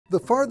The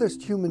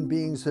farthest human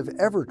beings have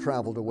ever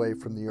traveled away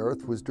from the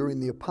Earth was during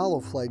the Apollo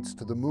flights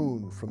to the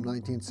Moon from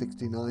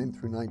 1969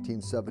 through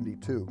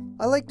 1972.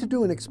 I like to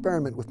do an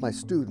experiment with my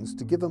students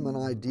to give them an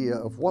idea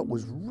of what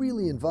was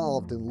really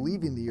involved in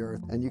leaving the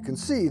Earth, and you can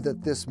see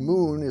that this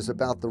Moon is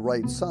about the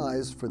right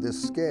size for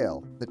this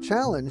scale. The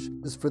challenge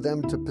is for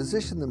them to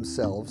position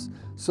themselves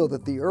so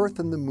that the Earth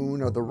and the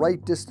Moon are the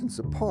right distance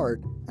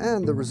apart,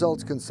 and the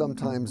results can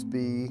sometimes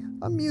be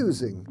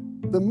amusing.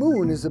 The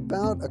Moon is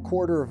about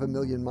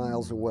 250,000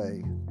 miles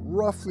away,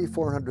 roughly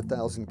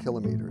 400,000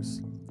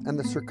 kilometers, and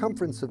the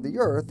circumference of the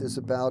Earth is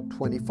about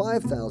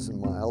 25,000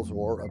 miles,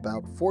 or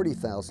about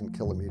 40,000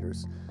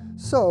 kilometers.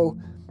 So,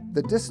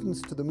 the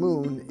distance to the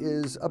Moon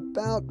is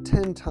about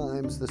 10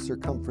 times the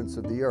circumference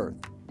of the Earth.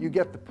 You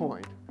get the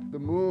point. The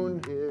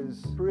Moon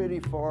is pretty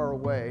far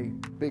away.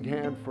 Big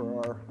hand for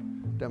our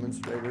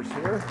demonstrators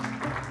here.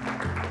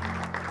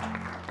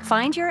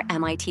 Find your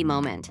MIT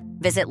moment.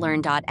 Visit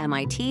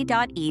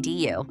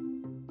learn.mit.edu.